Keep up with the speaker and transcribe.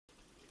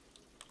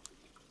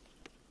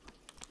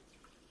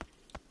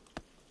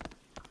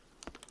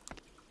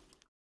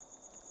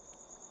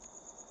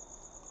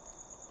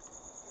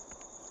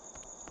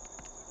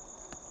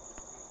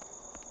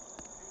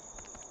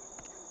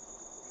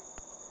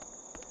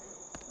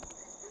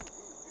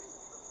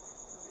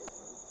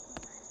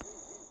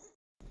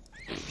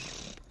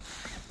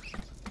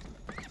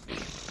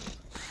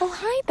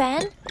hi,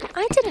 Ben.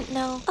 I didn't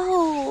know.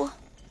 Oh.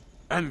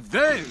 And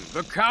then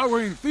the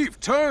cowering thief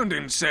turned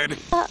and said,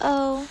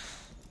 Uh-oh.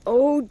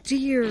 Oh,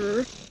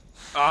 dear.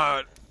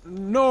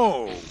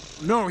 No.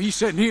 No, he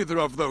said neither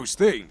of those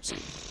things.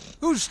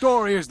 Whose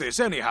story is this,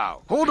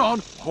 anyhow? Hold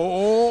on.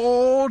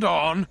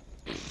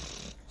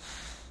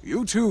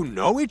 You two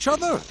know each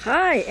other?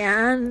 Hi,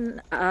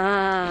 Anne.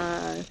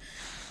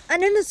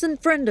 An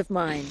innocent friend of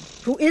mine,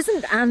 who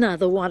isn't Anna,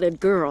 the wanted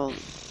girl.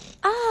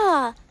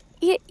 Ah,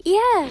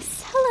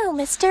 yes. Hello,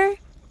 mister.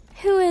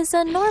 Who is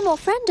a normal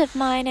friend of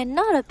mine and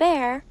not a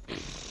bear.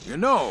 You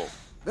know,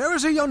 there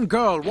is a young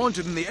girl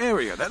wanted in the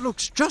area that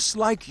looks just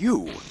like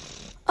you.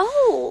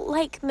 Oh,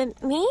 like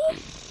me?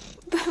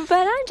 But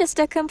I'm just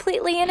a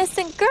completely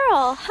innocent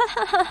girl.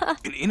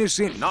 An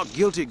innocent, not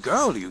guilty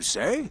girl, you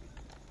say?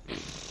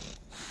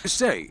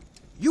 Say,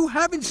 you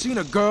haven't seen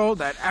a girl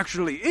that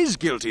actually is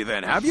guilty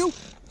then, have you?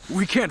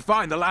 We can't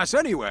find the lass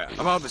anywhere.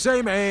 About the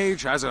same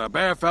age, has a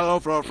bear fellow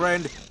for a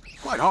friend.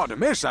 Quite hard to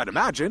miss, I'd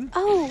imagine.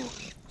 Oh,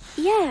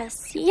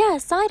 yes,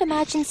 I'd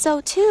imagine so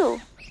too.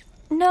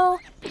 No,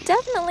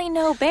 definitely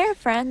no bear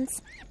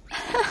friends.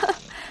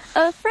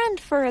 A friend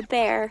for a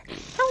bear.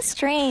 How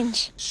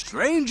strange.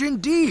 Strange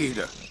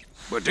indeed.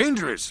 But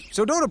dangerous,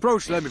 so don't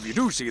approach them if you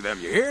do see them,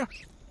 you hear?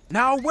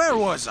 Now, where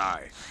was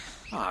I?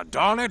 Ah,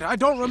 darn it, I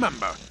don't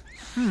remember.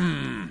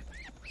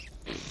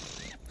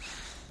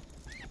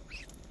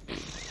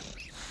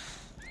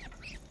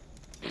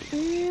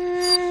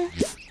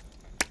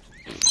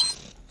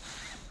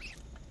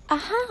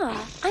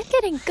 Aha, I'm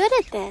getting good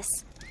at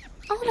this.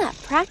 All that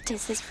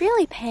practice is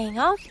really paying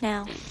off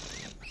now.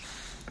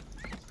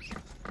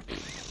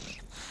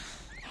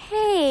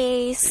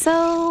 Hey,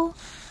 so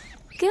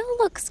Gil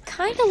looks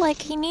kind of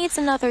like he needs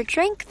another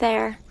drink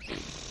there.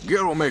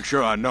 Gil will make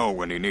sure I know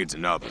when he needs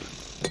another.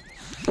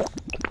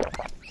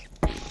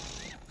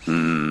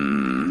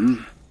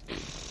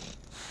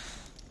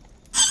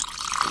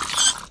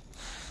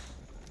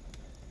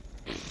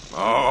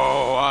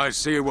 Oh, I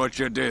see what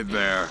you did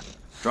there.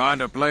 Trying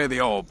to play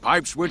the old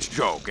pipe switch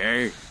joke,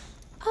 eh?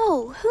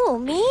 Oh, who,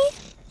 me?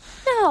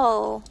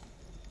 No.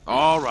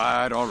 All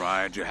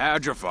right. You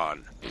had your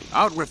fun.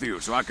 Out with you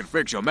so I can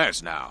fix your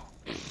mess now.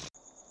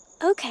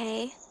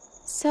 Okay,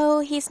 so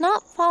he's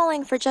not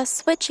falling for just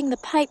switching the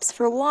pipes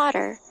for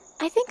water.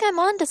 I think I'm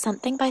onto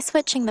something by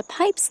switching the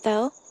pipes,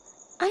 though.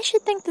 I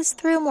should think this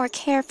through more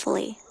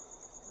carefully.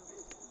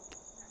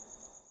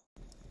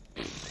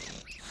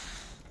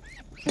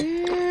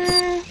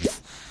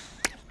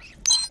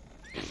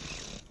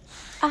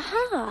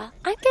 Aha,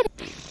 I'm getting...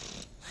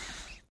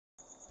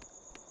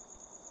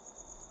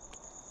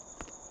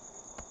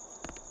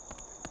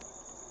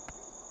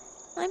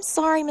 I'm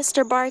sorry,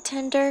 Mr.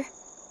 Bartender,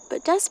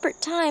 but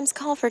desperate times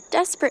call for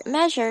desperate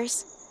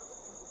measures.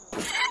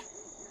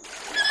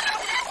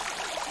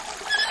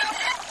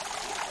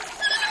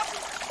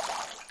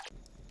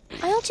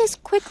 I'll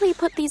just quickly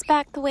put these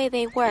back the way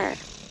they were.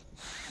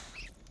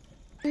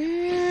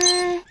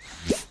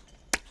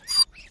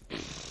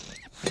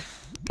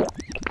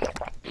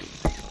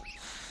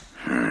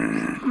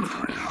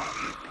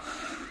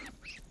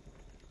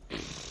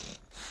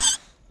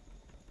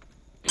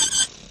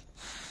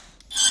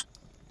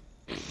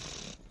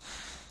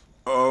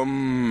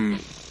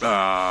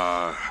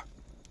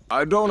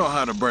 I don't know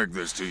how to break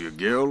this to you,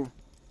 Gil,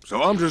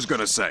 so I'm just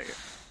gonna say it.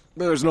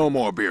 There's no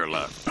more beer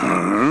left.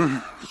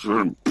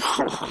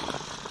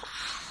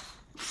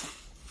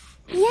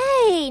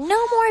 Yay,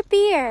 no more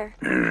beer.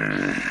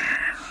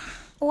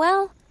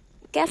 Well,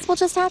 guess we'll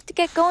just have to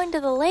get going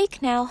to the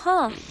lake now,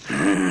 huh?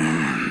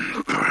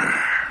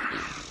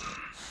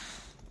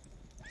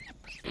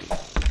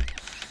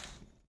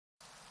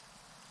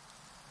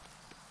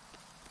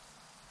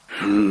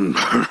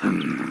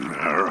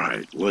 All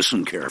right,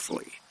 listen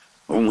carefully.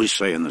 Only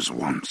saying this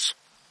once.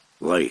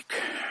 Lake,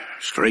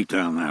 straight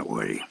down that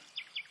way.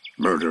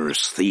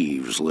 Murderous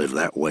thieves live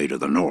that way to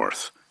the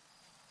north.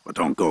 But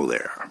don't go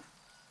there.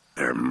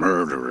 They're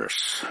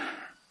murderous.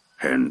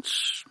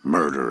 Hence,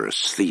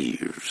 murderous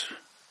thieves.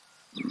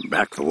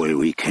 Back the way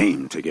we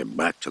came to get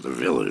back to the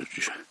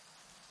village.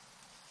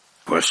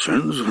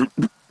 Questions?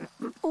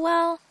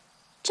 Well,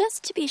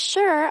 just to be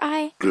sure,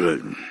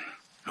 Good.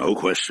 No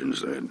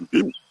questions, then.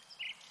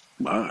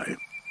 Bye.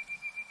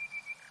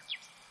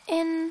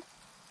 In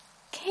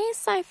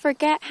case I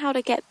forget how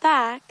to get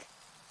back,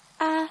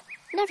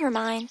 never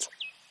mind.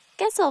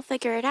 Guess I'll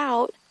figure it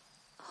out.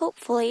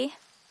 Hopefully.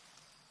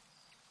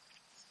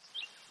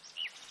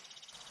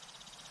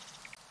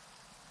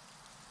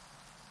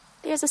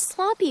 There's a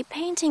sloppy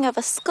painting of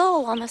a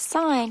skull on the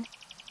sign.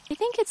 I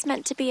think it's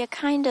meant to be a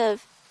kind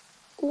of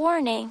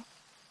warning.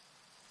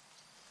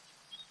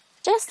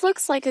 Just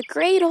looks like a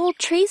great old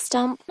tree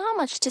stump. Not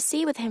much to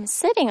see with him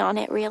sitting on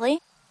it,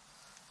 really.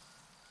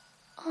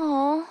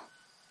 Aw,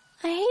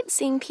 I hate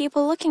seeing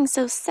people looking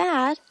so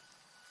sad.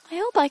 I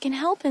hope I can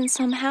help him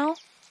somehow.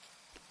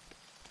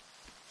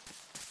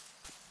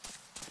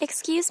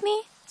 Excuse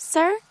me,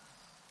 sir?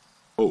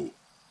 Oh,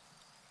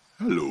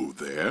 hello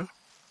there.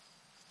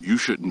 You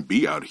shouldn't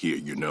be out here,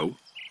 you know.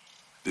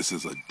 This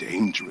is a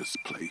dangerous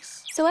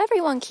place. So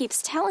everyone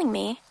keeps telling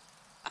me.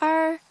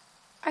 Are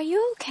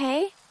you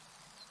okay?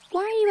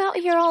 Why are you out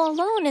here all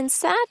alone and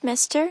sad,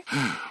 mister?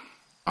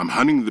 I'm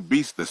hunting the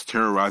beast that's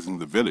terrorizing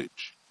the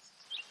village.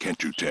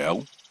 Can't you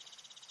tell?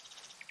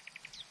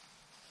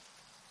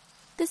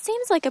 This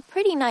seems like a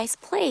pretty nice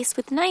place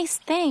with nice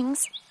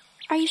things.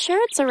 Are you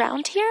sure it's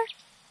around here?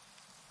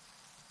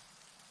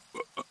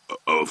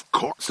 Of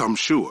course I'm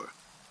sure.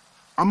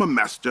 I'm a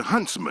master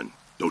huntsman,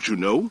 don't you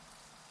know?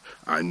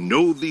 I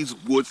know these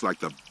woods like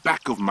the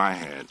back of my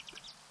hand.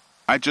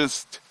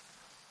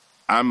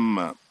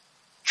 I'm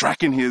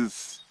tracking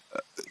his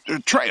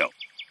trail,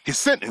 his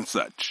scent and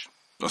such,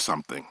 or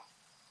something.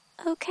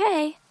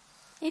 Okay,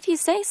 if you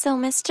say so,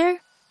 mister.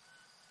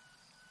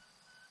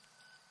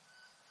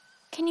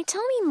 Can you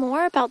tell me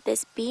more about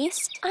this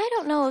beast? I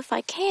don't know if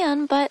I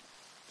can, but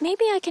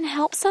maybe I can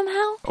help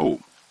somehow?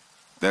 Oh,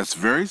 that's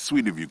very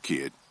sweet of you,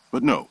 kid.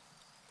 But no,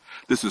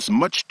 this is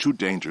much too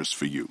dangerous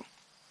for you.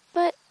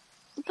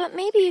 But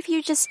maybe if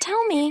you just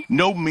tell me...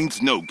 No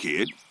means no,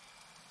 kid.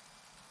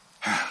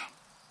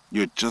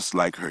 You're just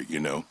like her, you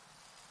know.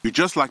 You're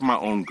just like my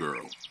own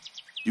girl.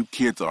 You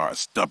kids are a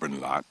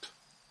stubborn lot.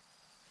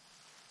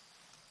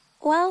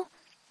 Well,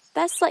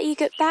 best let you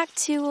get back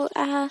to,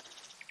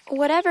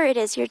 whatever it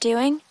is you're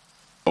doing.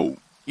 Oh,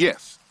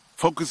 yes.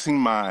 Focusing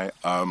my,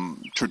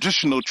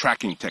 traditional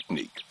tracking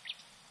technique.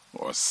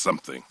 Or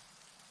something.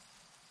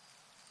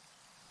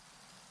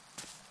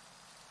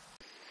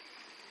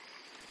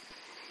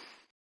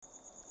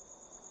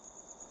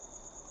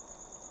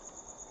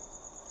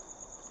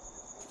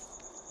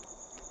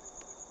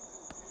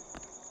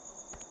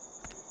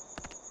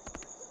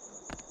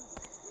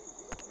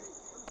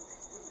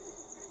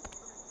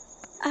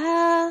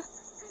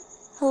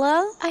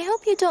 Hello? I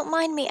hope you don't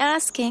mind me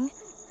asking,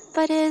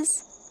 but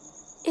is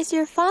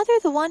your father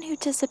the one who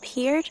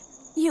disappeared?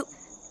 You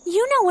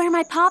know where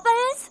my papa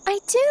is? I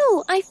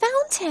do! I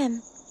found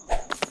him!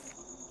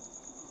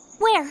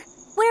 Where?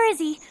 Where is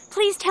he?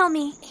 Please tell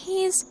me.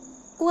 He's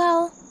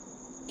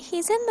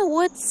in the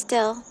woods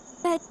still.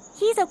 But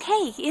he's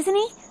okay, isn't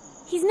he?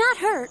 He's not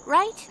hurt,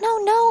 right?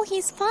 No,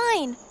 he's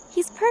fine.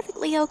 He's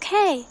perfectly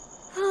okay.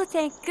 Oh,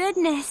 thank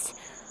goodness.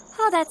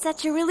 Oh, that's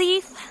such a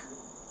relief.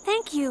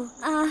 Thank you.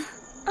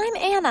 I'm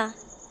Anna,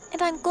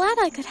 and I'm glad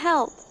I could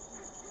help.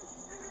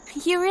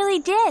 You really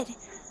did.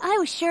 I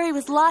was sure he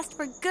was lost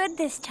for good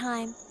this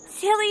time.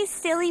 Silly,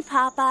 silly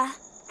Papa.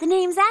 The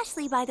name's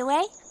Ashley, by the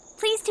way.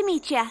 Pleased to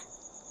meet ya.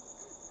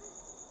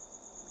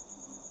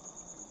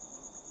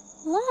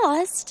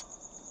 Lost?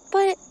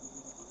 But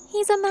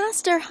he's a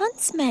master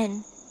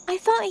huntsman. I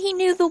thought he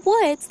knew the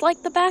woods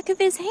like the back of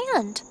his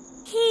hand.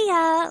 He,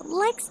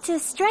 likes to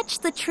stretch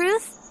the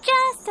truth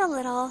just a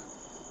little.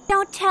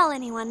 Don't tell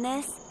anyone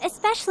this,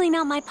 especially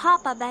not my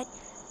papa, but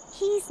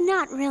he's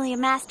not really a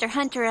master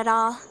hunter at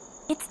all.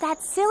 It's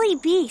that silly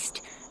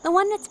beast, the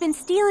one that's been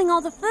stealing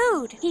all the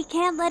food. He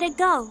can't let it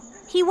go.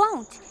 He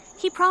won't.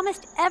 He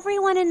promised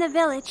everyone in the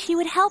village he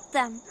would help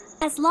them.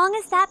 As long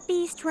as that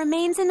beast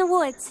remains in the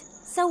woods,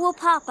 so will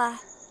Papa.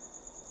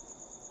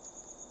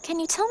 Can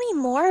you tell me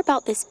more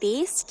about this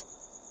beast?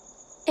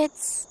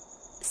 It's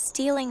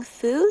stealing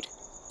food?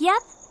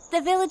 Yep,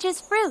 the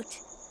village's fruit.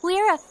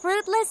 We're a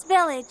fruitless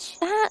village.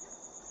 That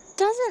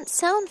doesn't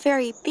sound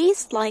very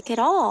beast-like at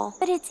all.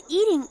 But it's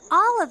eating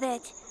all of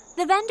it.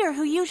 The vendor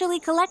who usually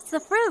collects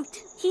the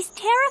fruit. He's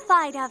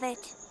terrified of it.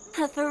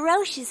 A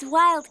ferocious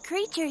wild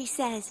creature, he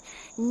says.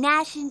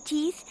 Gnashing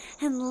teeth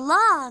and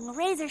long,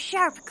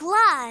 razor-sharp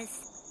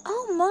claws.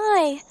 Oh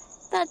my,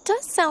 that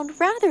does sound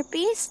rather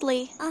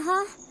beastly.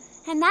 Uh-huh.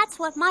 And that's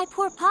what my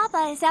poor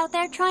papa is out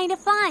there trying to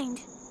find.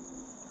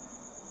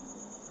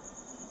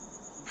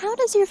 How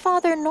does your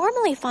father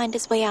normally find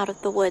his way out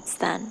of the woods,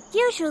 then?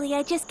 Usually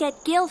I just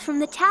get Gil from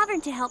the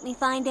tavern to help me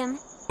find him.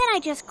 Then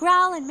I just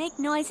growl and make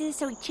noises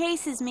so he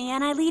chases me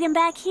and I lead him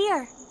back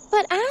here.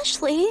 But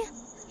Ashley,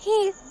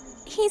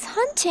 he's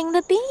hunting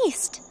the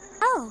beast.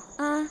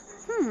 Oh,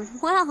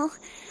 well,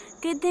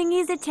 good thing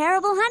he's a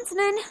terrible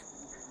huntsman.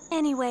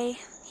 Anyway,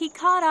 he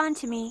caught on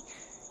to me.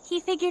 He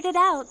figured it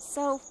out,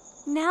 so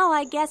now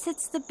I guess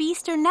it's the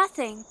beast or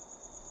nothing.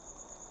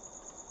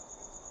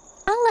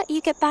 I'll let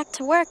you get back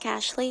to work,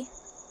 Ashley.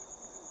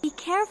 Be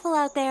careful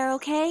out there,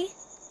 okay?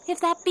 If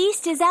that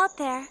beast is out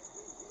there.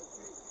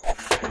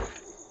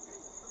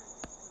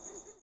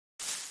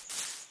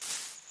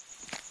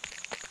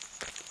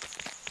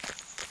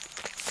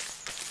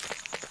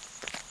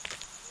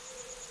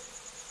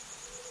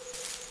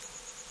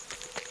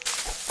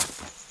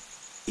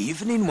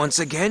 Evening once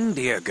again,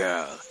 dear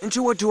girl. And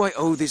to what do I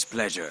owe this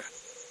pleasure?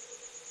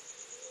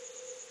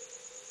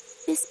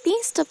 This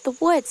beast of the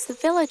woods the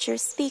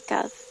villagers speak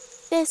of.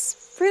 This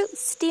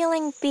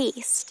fruit-stealing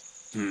beast.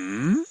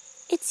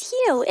 It's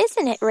you,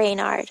 isn't it,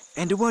 Reynard?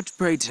 And what,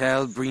 pray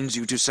tell, brings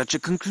you to such a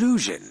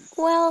conclusion?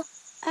 Well,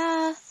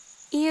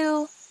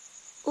 you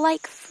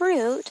like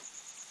fruit,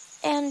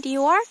 and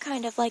you are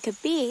kind of like a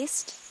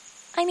beast.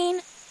 I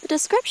mean, the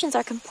descriptions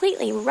are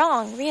completely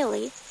wrong,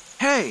 really.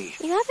 Hey!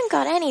 You haven't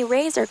got any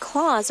razor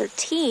claws or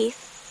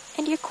teeth.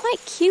 And you're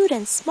quite cute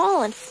and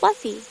small and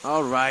fluffy.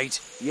 All right.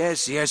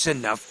 Yes,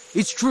 enough.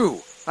 It's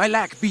true. I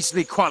lack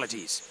beastly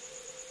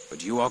qualities.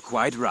 But you are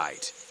quite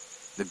right.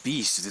 The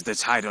beast is the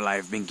title I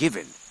have been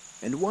given,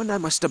 and one I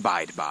must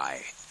abide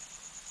by.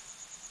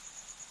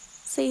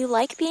 So you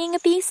like being a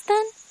beast,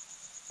 then?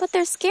 But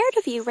they're scared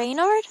of you,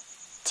 Reynard.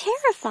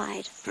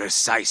 Terrified.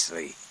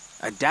 Precisely.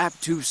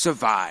 Adapt to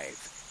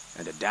survive.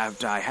 And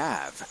adapt I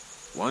have.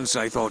 Once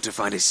I thought to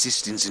find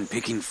assistance in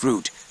picking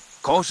fruit,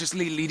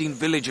 cautiously leading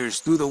villagers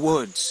through the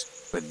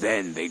woods. But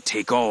then they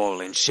take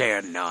all and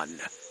share none.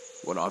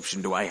 What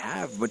option do I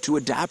have but to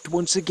adapt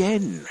once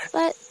again?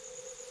 But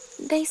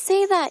they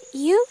say that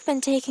you've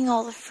been taking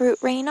all the fruit,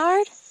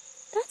 Reynard.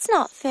 That's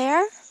not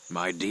fair.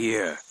 My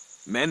dear,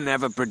 men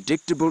have a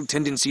predictable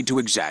tendency to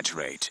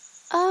exaggerate.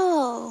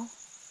 Oh,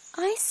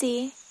 I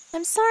see.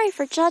 I'm sorry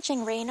for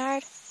judging,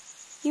 Reynard.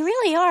 You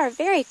really are a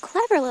very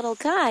clever little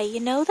guy, you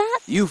know that?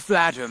 You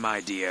flatter,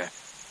 my dear.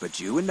 But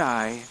you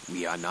and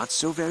we are not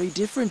so very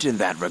different in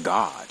that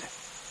regard.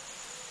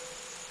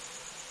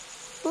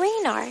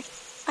 Reynard,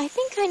 I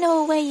think I know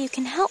a way you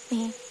can help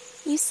me.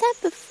 You said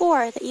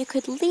before that you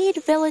could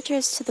lead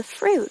villagers to the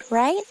fruit,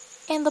 right?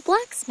 And the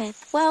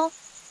blacksmith, well,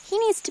 he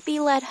needs to be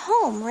led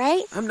home,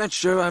 right? I'm not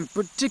sure I'm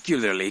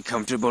particularly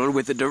comfortable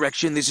with the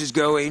direction this is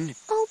going.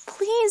 Oh,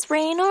 please,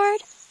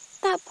 Reynard.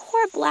 That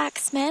poor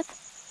blacksmith.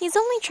 He's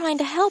only trying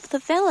to help the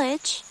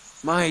village.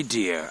 My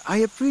dear, I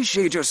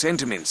appreciate your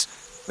sentiments,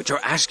 but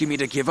you're asking me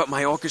to give up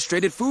my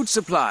orchestrated food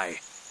supply.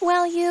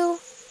 Well, you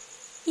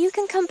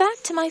can come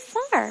back to my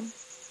farm.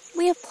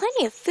 We have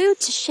plenty of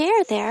food to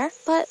share there,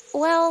 but,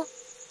 well,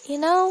 you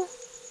know,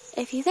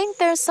 if you think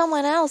there's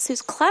someone else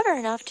who's clever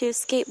enough to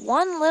escape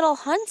one little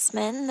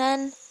huntsman,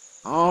 then...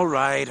 All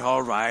right,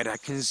 I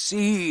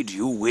concede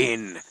you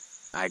win.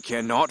 I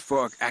care not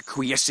for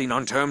acquiescing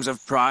on terms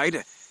of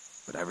pride,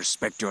 but I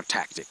respect your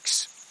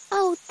tactics.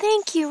 Oh,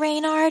 thank you,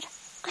 Reynard.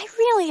 I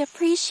really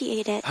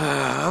appreciate it.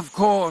 Of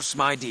course,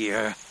 my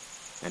dear.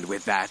 And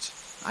with that,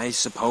 I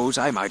suppose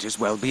I might as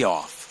well be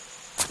off.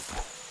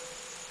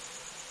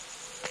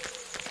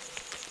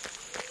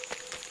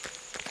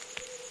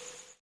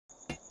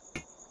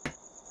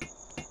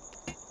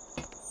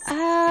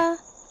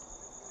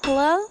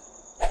 Hello?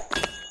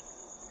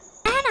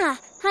 Anna,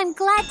 I'm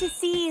glad to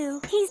see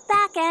you. He's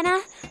back,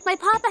 Anna. My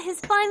papa has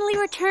finally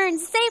returned,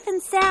 safe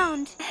and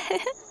sound.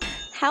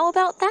 How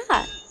about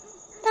that?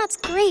 That's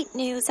great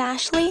news,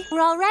 Ashley.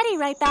 We're already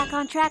right back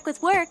on track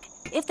with work,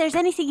 if there's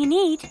anything you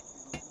need.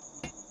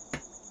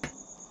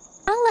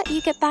 I'll let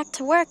you get back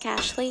to work,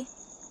 Ashley.